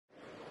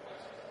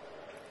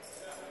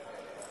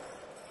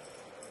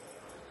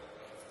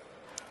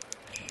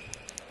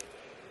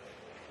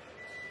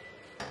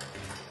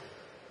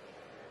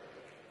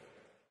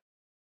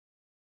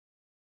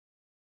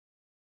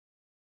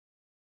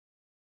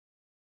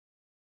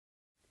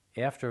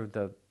after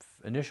the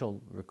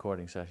initial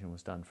recording session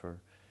was done for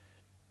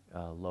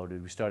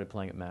Loaded, we started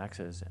playing at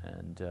Max's,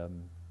 and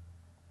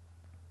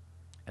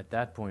at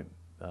that point,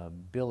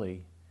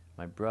 Billy,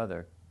 my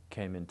brother,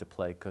 came in to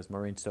play because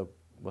Maureen still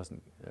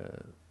wasn't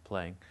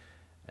playing,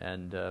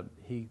 and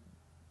he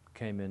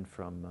came in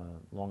from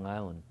Long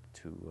Island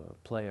to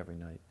play every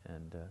night,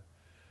 and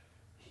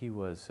he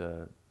was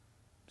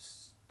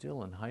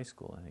still in high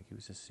school. I think he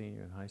was a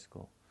senior in high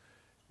school,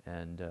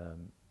 and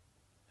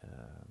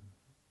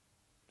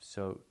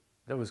so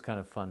that was kind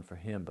of fun for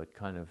him, but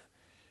kind of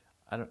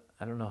I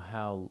don't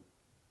know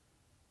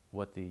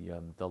what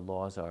the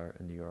laws are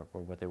in New York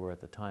or what they were at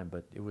the time,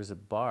 but it was a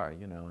bar,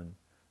 you know, and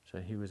so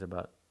he was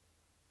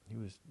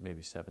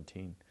maybe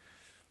 17,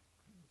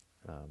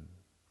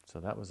 so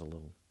that was a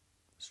little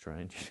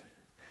strange.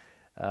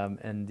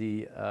 And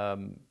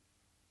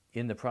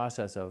in the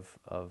process of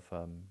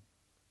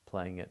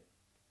playing at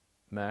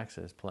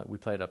Max's, we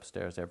played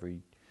upstairs every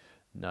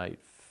night,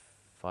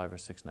 5 or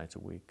 6 nights a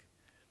week,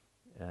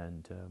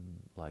 and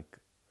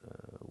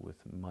with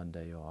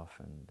Monday off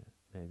and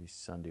maybe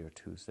Sunday or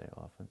Tuesday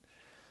off,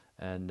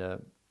 and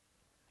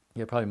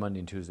yeah, probably Monday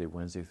and Tuesday,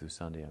 Wednesday through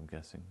Sunday, I'm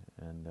guessing.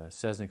 And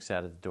Sesnick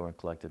sat at the door and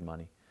collected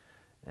money,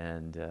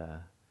 and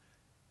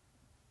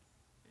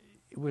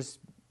it was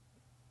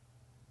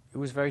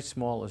very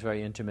small. It was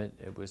very intimate.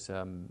 It was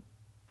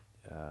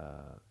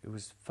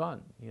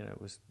fun. You know,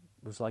 it was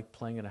like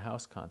playing at a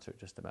house concert.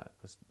 Just about.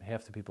 It was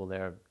half the people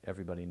there,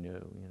 everybody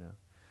knew. You know,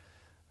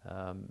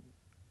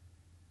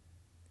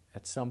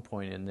 at some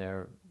point in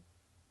there,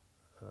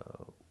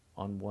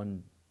 on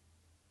one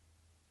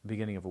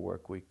beginning of a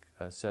work week,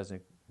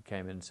 Sesnick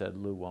came in and said,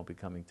 "Lou won't be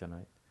coming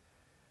tonight."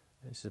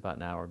 This is about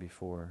an hour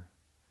before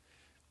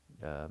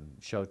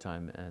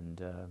showtime,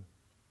 and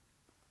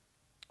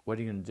what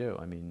are you going to do?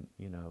 I mean,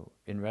 you know,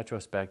 in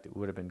retrospect, it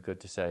would have been good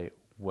to say,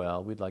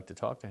 well, we'd like to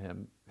talk to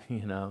him,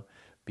 you know,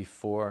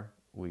 before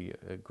we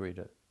agree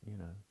to, you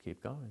know,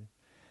 keep going.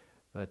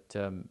 But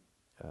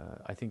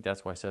I think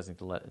that's why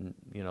Sesnick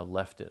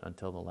left it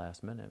until the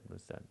last minute,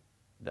 was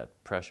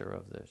that pressure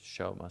of the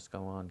show must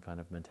go on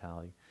kind of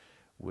mentality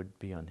would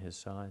be on his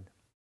side.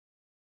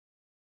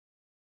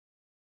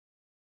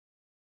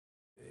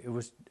 It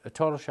was a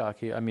total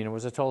shock. It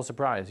was a total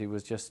surprise. He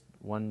was just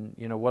one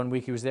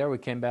week he was there, we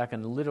came back,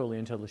 and literally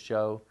until the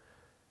show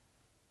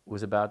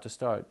was about to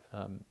start,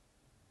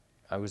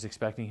 I was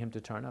expecting him to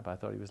turn up. I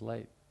thought he was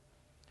late.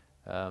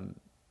 And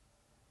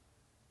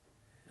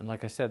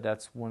like I said,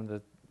 that's one of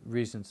the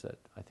reasons that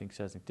I think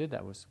Sesnick did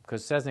that, was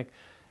because Sesnick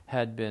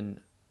had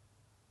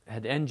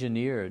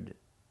engineered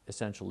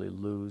essentially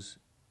Lou's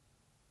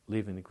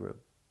leaving the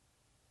group.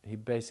 He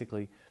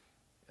basically,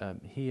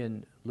 he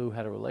and Lou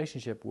had a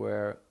relationship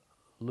where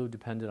Lou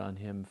depended on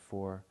him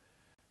for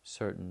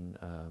certain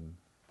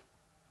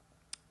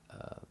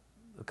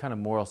kind of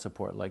moral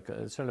support, like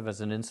sort of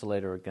as an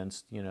insulator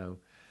against, you know,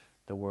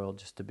 the world,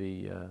 just to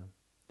be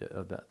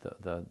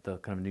the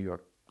kind of New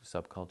York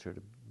subculture,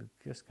 to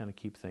just kind of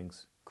keep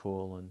things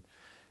cool,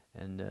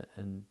 and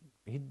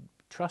he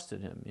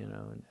trusted him, you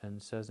know, and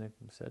Sesnick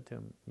said to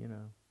him, you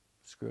know,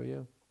 screw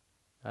you,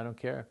 I don't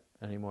care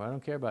anymore, I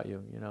don't care about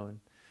you, you know,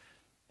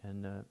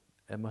 and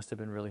it must have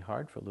been really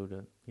hard for Lou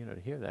to, you know,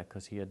 to hear that,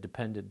 because he had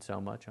depended so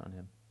much on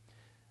him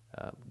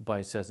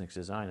by Sesnick's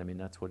design. I mean,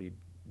 that's what he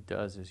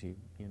does, is he,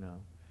 you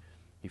know,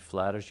 he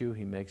flatters you,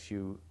 he makes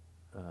you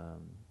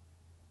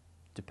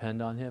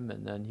depend on him,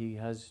 and then he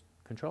has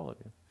control of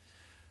you.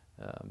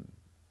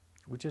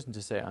 Which isn't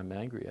to say I'm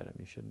angry at him.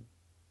 You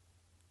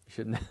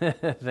shouldn't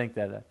think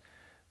that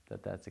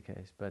that's the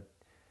case. But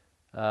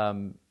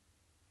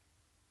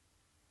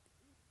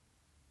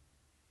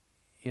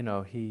you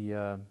know, he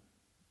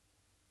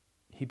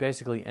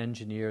basically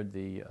engineered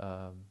the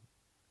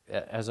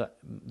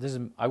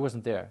I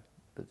wasn't there,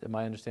 but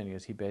my understanding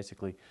is he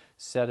basically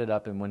set it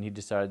up, and when he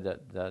decided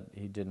that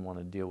he didn't want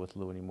to deal with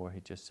Lou anymore,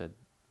 he just said,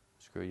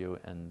 "Screw you,"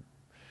 and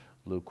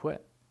Lou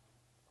quit.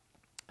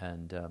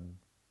 And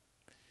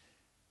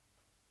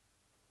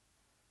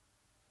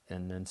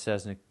then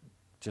Sesnick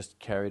just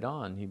carried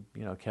on. He,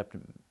 you know, kept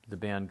the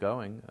band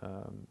going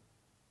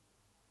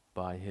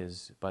by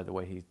the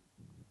way he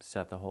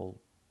set the whole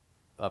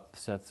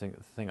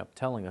thing up,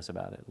 telling us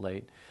about it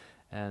late,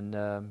 and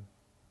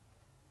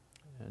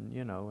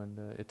you know, and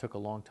it took a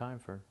long time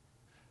for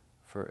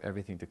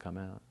everything to come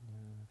out,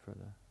 for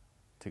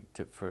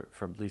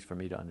at least for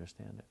me to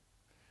understand it,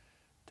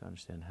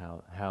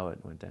 how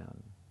it went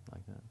down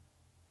like that.